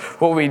to us,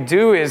 what we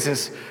do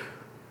is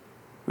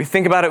we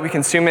think about it, we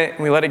consume it, and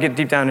we let it get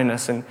deep down in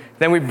us. And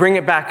then we bring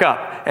it back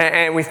up,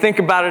 and we think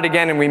about it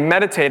again, and we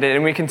meditate it,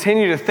 and we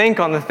continue to think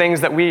on the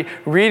things that we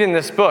read in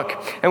this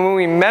book. And when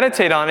we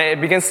meditate on it,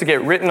 it begins to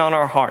get written on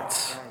our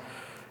hearts.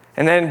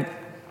 And then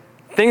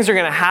things are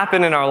going to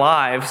happen in our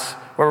lives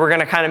where we're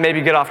going to kind of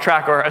maybe get off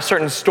track, or a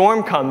certain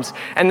storm comes,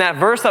 and that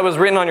verse that was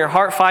written on your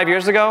heart 5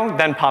 years ago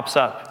then pops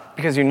up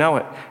because you know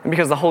it, and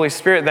because the Holy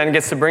Spirit then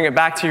gets to bring it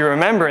back to your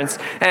remembrance,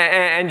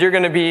 and you're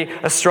going to be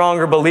a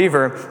stronger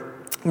believer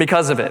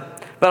because of it.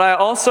 But I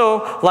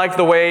also like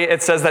the way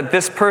it says that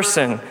this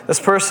person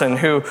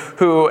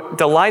who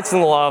delights in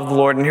the law of the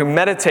Lord and who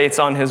meditates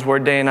on His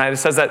word day and night, it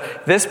says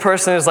that this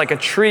person is like a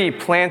tree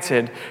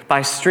planted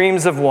by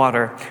streams of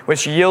water,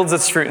 which yields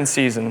its fruit in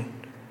season,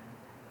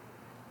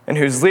 and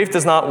whose leaf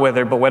does not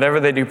wither, but whatever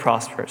they do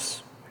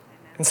prospers.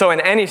 And so in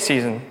any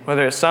season,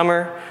 whether it's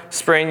summer,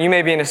 spring, you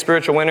may be in a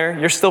spiritual winter,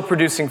 you're still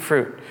producing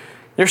fruit.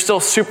 You're still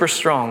super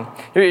strong.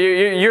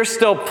 You're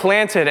still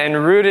planted and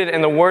rooted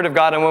in the Word of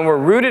God. And when we're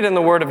rooted in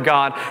the Word of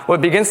God,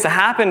 what begins to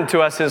happen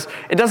to us is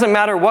it doesn't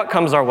matter what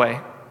comes our way.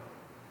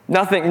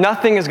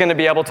 Nothing is going to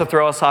be able to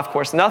throw us off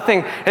course.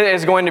 Nothing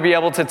is going to be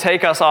able to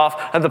take us off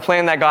of the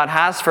plan that God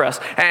has for us.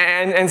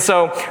 And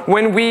so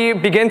when we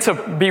begin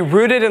to be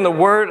rooted in the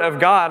Word of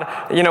God,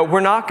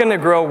 we're not going to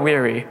grow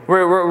weary.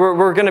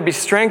 We're going to be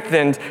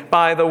strengthened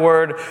by the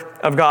Word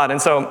of God.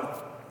 And so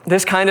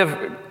this kind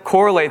of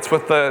correlates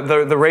with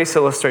the race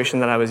illustration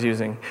that I was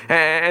using.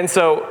 And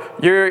so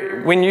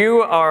when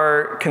you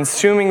are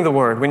consuming the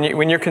Word,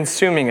 when you're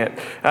consuming it,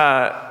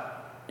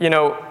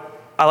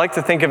 I like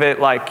to think of it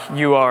like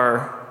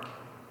you're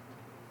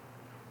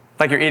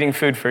eating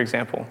food, for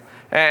example.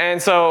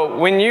 And so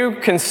when you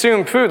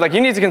consume food,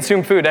 you need to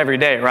consume food every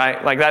day,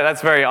 right?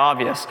 That's very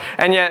obvious.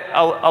 And yet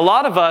a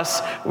lot of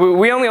us,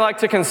 we only like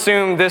to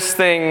consume this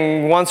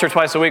thing once or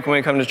twice a week when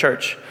we come to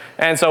church.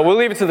 And so we'll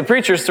leave it to the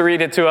preachers to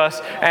read it to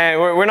us, and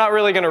we're not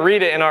really going to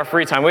read it in our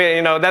free time.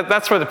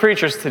 That's for the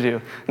preachers to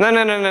do.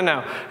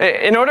 No.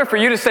 In order for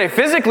you to stay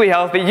physically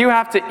healthy, you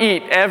have to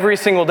eat every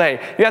single day.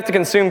 You have to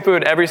consume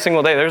food every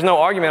single day. There's no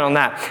argument on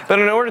that. But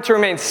in order to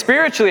remain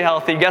spiritually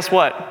healthy, guess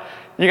what?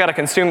 You got to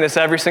consume this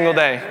every single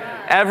day.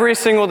 Every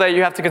single day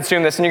you have to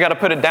consume this, and you got to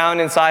put it down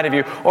inside of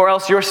you, or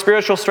else your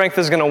spiritual strength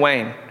is going to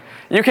wane.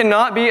 You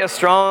cannot be a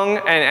strong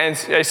and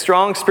a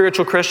strong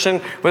spiritual Christian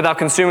without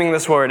consuming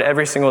this Word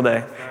every single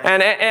day.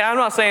 And I'm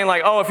not saying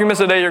if you miss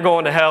a day, you're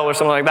going to hell or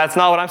something like that. That's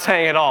not what I'm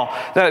saying at all.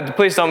 No,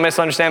 please don't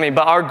misunderstand me.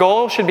 But our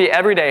goal should be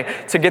every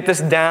day to get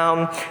this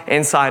down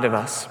inside of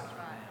us.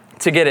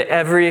 To get it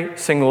every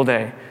single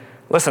day.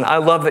 Listen, I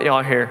love that y'all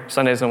are here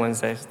Sundays and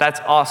Wednesdays. That's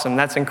awesome.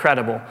 That's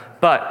incredible.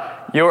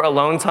 But your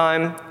alone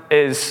time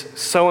is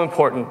so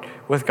important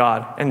with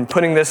God, and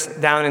putting this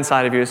down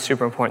inside of you is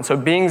super important. So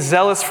being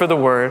zealous for the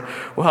word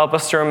will help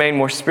us to remain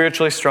more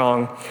spiritually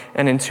strong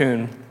and in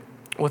tune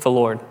with the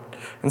Lord.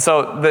 And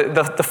so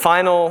the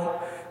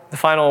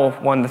final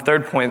one, the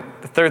third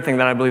point, the third thing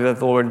that I believe that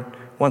the Lord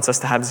wants us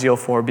to have zeal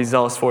for, be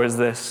zealous for, is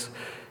this.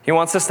 He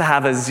wants us to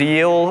have a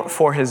zeal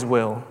for his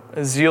will,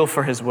 a zeal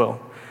for his will.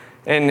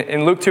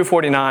 In Luke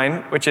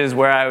 2:49, which is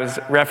where I was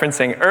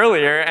referencing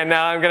earlier, and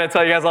now I'm going to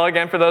tell you guys all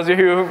again for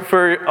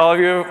all of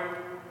you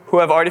who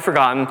have already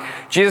forgotten,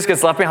 Jesus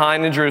gets left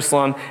behind in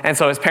Jerusalem, and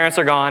so his parents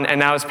are gone, and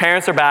now his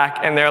parents are back,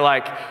 and they're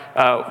like,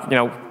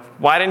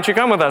 why didn't you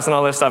come with us and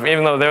all this stuff,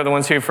 even though they're the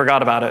ones who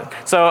forgot about it.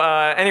 So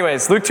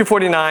anyways, Luke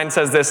 2:49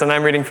 says this, and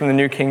I'm reading from the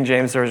New King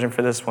James Version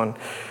for this one.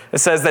 It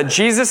says that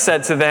Jesus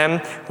said to them,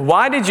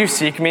 "Why did you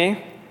seek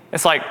me?"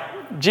 It's like,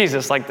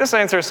 Jesus, like this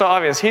answer is so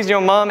obvious. He's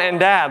your mom and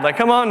dad. Like,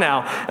 come on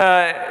now.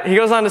 He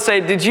goes on to say,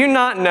 "Did you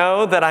not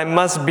know that I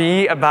must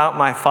be about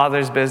my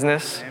Father's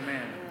business?"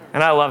 Amen.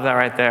 And I love that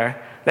right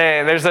there.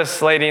 There's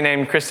this lady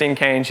named Christine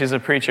Kane. She's a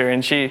preacher,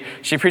 and she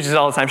preaches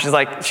all the time.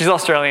 She's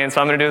Australian,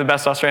 so I'm going to do the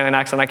best Australian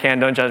accent I can.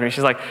 Don't judge me.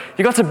 She's like,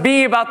 you got to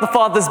be about the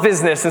Father's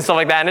business and stuff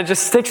like that, and it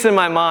just sticks in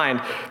my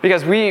mind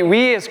because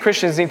we as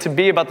Christians need to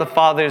be about the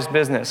Father's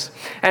business.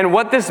 And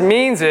what this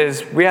means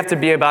is we have to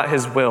be about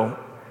his will.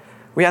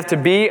 We have to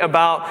be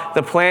about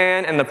the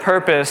plan and the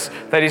purpose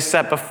that he's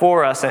set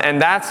before us,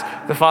 and that's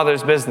the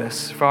Father's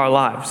business for our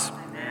lives.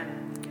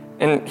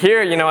 And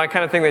here, I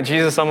kind of think that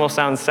Jesus almost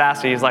sounds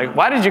sassy. He's like,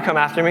 why did you come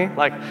after me?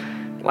 Like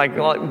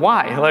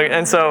why?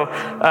 And so,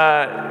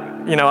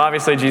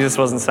 obviously Jesus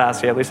wasn't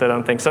sassy, at least I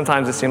don't think.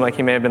 Sometimes it seemed like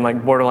he may have been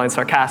borderline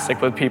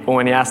sarcastic with people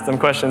when he asked them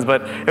questions,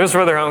 but it was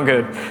for their own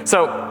good.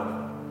 So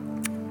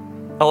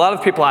a lot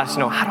of people ask,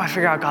 how do I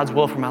figure out God's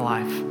will for my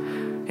life?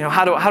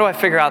 How do I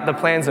figure out the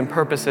plans and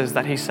purposes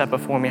that he set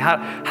before me?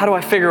 How do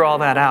I figure all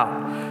that out?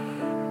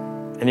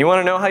 And you want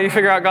to know how you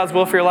figure out God's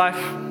will for your life?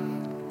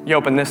 You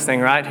open this thing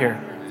right here.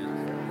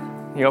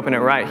 You open it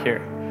right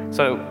here.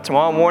 So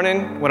tomorrow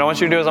morning, what I want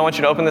you to do is I want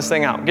you to open this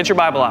thing out. Get your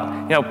Bible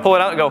out. Pull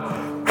it out and go,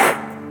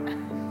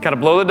 got to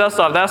blow the dust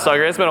off that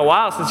sucker. It's been a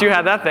while since you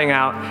had that thing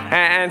out.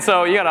 And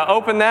so you got to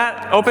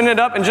open it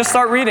up and just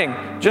start reading.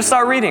 Just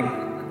start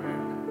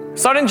reading.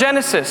 Start in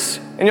Genesis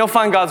and you'll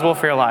find God's will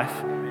for your life.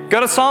 Go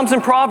to Psalms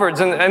and Proverbs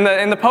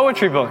and the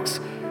poetry books.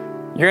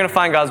 You're going to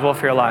find God's will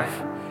for your life.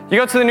 You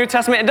go to the New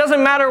Testament, it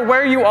doesn't matter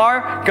where you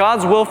are,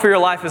 God's will for your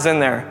life is in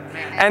there.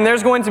 And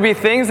there's going to be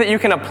things that you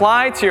can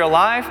apply to your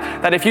life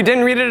that if you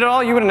didn't read it at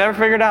all, you would have never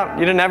figured out.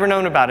 You'd have never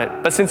known about it.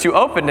 But since you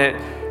opened it,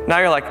 now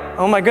you're like,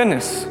 oh my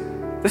goodness,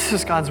 this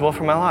is God's will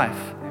for my life.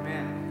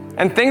 Amen.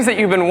 And things that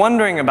you've been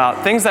wondering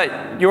about, things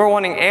that you're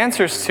wanting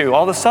answers to,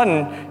 all of a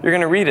sudden, you're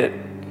going to read it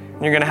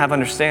and you're going to have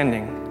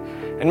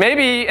understanding. And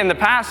maybe in the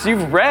past,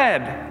 you've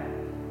read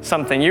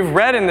something. You've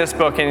read in this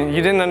book and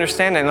you didn't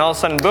understand it, and all of a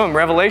sudden, boom,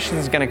 revelation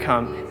is going to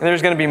come, and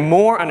there's going to be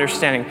more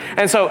understanding.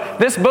 And so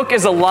this book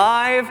is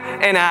alive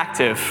and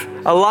active.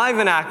 Alive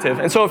and active.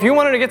 And so if you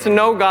wanted to get to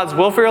know God's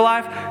will for your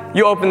life,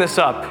 you open this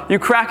up. You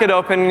crack it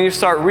open and you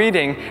start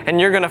reading, and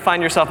you're going to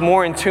find yourself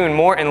more in tune,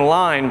 more in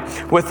line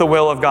with the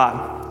will of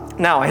God.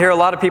 Now, I hear a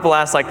lot of people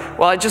ask,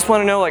 well, I just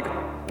want to know,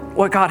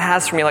 what God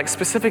has for me,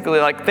 specifically,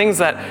 things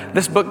that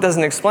this book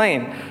doesn't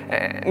explain.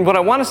 And what I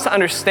want us to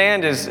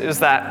understand is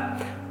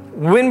that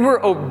when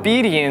we're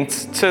obedient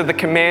to the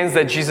commands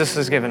that Jesus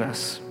has given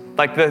us,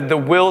 the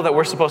will that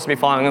we're supposed to be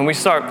following, and we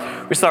start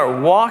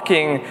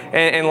walking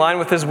in line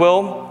with his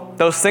will,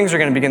 those things are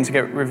going to begin to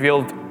get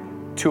revealed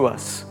to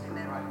us.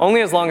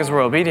 Only as long as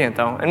we're obedient,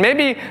 though. And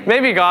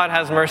maybe God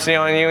has mercy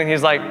on you,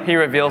 and he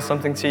reveals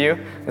something to you.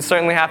 It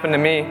certainly happened to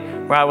me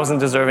where I wasn't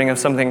deserving of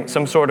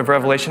some sort of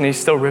revelation. He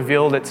still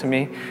revealed it to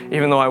me,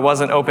 even though I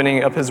wasn't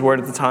opening up his word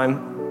at the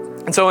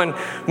time. And so in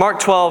Mark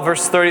 12,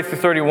 verse 30 through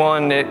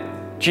 31,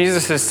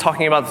 Jesus is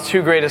talking about the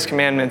two greatest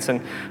commandments,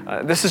 and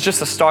this is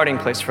just a starting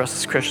place for us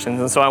as Christians.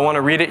 And so I want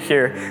to read it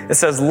here. It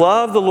says,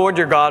 love the Lord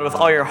your God with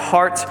all your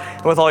heart,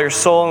 and with all your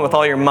soul, and with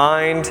all your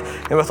mind,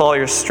 and with all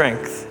your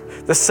strength.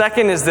 The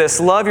second is this,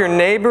 love your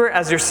neighbor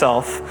as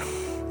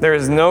yourself. There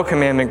is no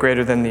commandment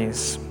greater than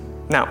these.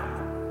 Now,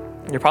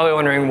 you're probably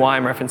wondering why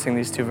I'm referencing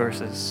these two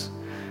verses.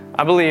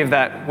 I believe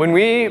that when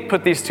we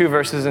put these two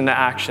verses into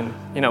action,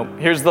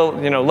 here's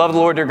love the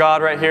Lord your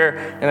God right here,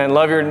 and then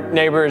love your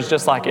neighbor is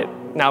just like it.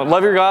 Now,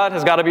 love your God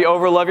has got to be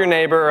over love your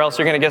neighbor, or else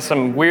you're going to get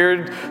some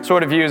weird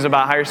sort of views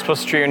about how you're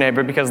supposed to treat your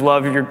neighbor, because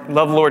love the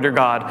Lord your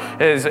God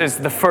is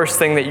the first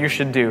thing that you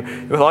should do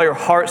with all your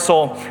heart,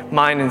 soul,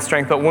 mind, and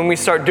strength. But when we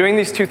start doing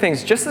these two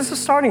things, just as a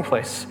starting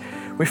place,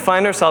 we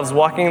find ourselves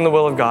walking in the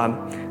will of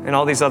God, and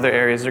all these other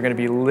areas are going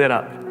to be lit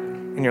up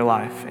in your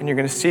life. And you're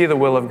going to see the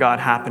will of God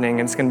happening,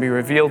 and it's going to be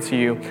revealed to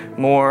you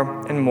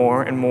more and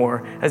more and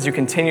more as you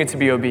continue to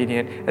be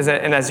obedient,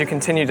 and as you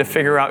continue to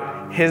figure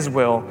out his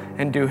will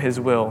and do his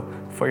will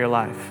for your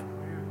life.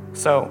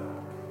 So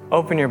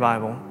open your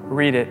Bible,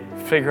 read it,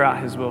 figure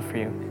out his will for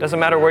you. Doesn't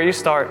matter where you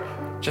start,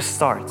 just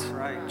start.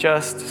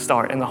 Just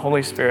start, and the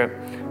Holy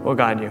Spirit will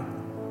guide you.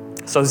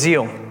 So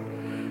zeal.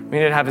 We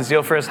need to have a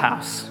zeal for his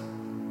house.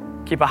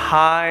 Keep a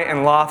high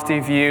and lofty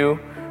view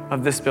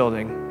of this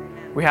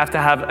building. We have to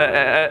have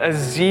a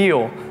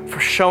zeal for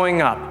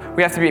showing up.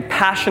 We have to be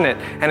passionate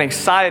and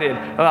excited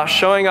about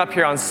showing up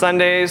here on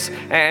Sundays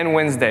and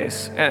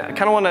Wednesdays. And I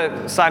kind of want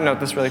to side note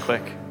this really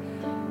quick.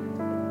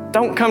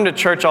 Don't come to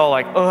church all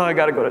like, oh, I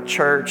got to go to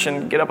church,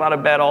 and get up out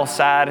of bed all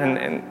sad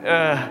and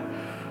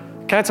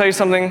Can I tell you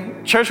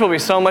something? Church will be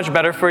so much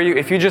better for you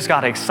if you just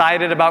got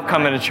excited about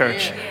coming to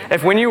church.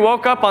 If when you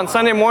woke up on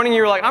Sunday morning,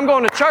 you were like, I'm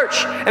going to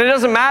church. And it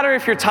doesn't matter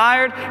if you're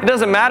tired. It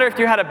doesn't matter if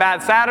you had a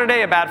bad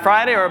Saturday, a bad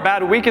Friday, or a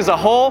bad week as a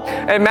whole.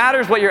 It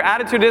matters what your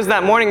attitude is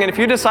that morning. And if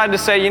you decide to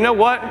say, you know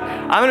what?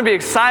 I'm going to be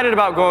excited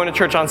about going to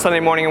church on Sunday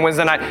morning and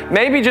Wednesday night.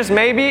 Maybe, just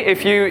maybe,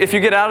 if you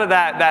get out of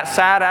that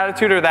sad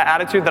attitude, or that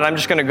attitude that I'm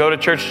just going to go to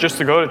church just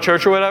to go to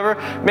church or whatever,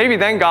 maybe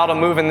then God will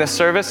move in this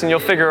service and you'll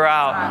figure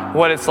out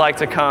what it's like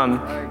to come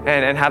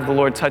and have the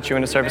Lord touch you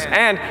in a service.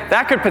 And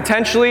that could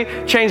potentially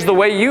change the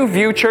way you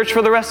view church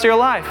for the rest of your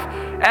life.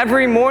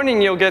 Every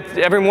morning you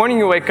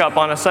wake up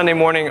on a Sunday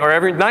morning, or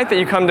every night that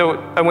you come to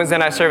a Wednesday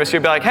night service,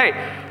 you'll be like, hey,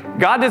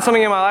 God did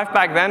something in my life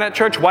back then at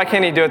church. Why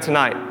can't he do it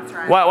tonight?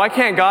 Why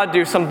can't God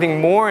do something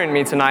more in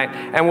me tonight?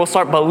 And we'll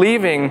start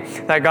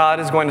believing that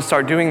God is going to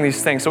start doing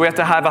these things. So we have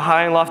to have a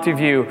high and lofty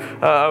view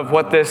of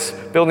what this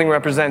building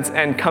represents,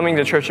 and coming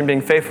to church and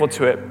being faithful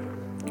to it.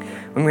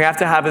 And we have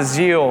to have a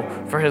zeal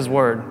for his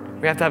word.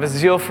 We have to have a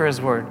zeal for his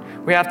word.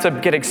 We have to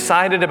get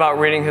excited about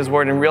reading his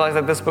word and realize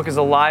that this book is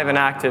alive and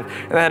active,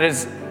 and that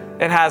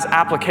it has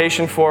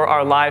application for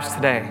our lives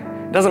today.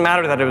 It doesn't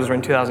matter that it was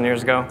written 2,000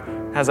 years ago.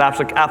 It has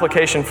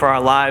application for our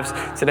lives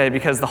today,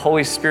 because the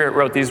Holy Spirit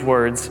wrote these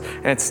words,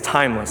 and it's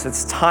timeless.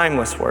 It's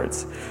timeless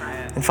words.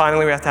 And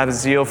finally, we have to have a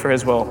zeal for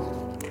his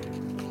will.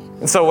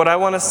 And so what I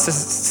want us to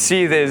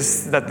see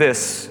is that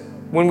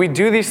when we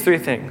do these three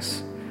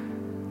things,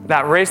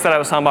 that race that I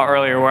was talking about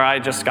earlier, where I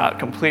just got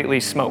completely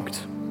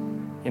smoked,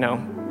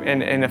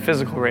 in a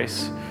physical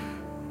race.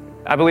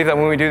 I believe that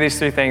when we do these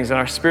three things in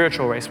our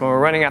spiritual race, when we're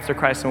running after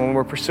Christ and when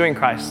we're pursuing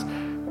Christ,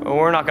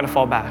 we're not going to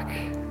fall back.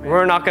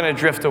 We're not going to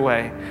drift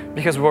away,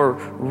 because we're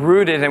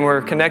rooted and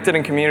we're connected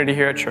in community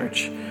here at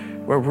church.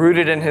 We're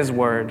rooted in his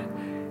word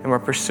and we're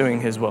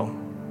pursuing his will.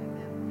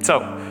 So,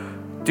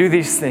 do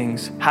these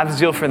things. Have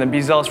zeal for them.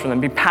 Be zealous for them.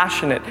 Be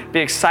passionate.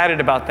 Be excited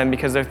about them,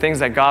 because they're things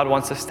that God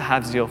wants us to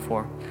have zeal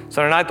for.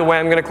 So tonight, the way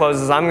I'm going to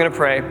close is I'm going to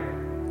pray.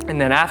 And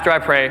then after I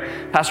pray,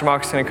 Pastor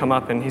Mark's going to come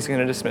up and he's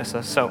going to dismiss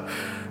us. So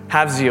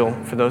have zeal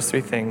for those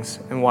three things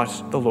and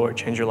watch the Lord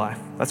change your life.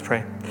 Let's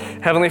pray.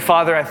 Heavenly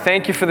Father, I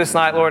thank you for this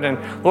night, Lord.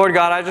 And Lord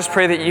God, I just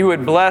pray that you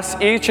would bless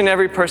each and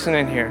every person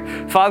in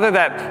here. Father,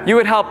 that you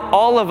would help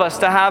all of us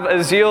to have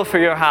a zeal for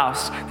your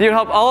house. That you would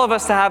help all of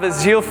us to have a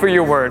zeal for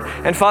your word.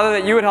 And Father,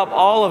 that you would help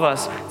all of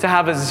us to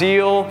have a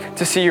zeal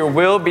to see your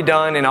will be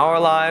done in our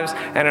lives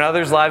and in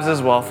others' lives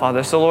as well,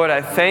 Father. So Lord,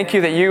 I thank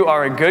you that you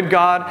are a good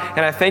God,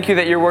 and I thank you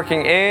that you're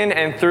working in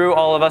and through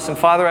all of us. And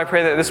Father, I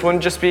pray that this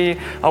wouldn't just be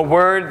a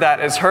word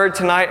that is heard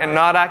tonight and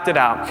not acted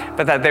out,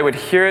 but that they would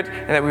hear it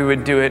and that we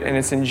would do it. And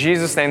it's in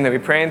Jesus' name that we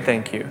pray and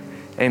thank you.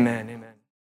 Amen.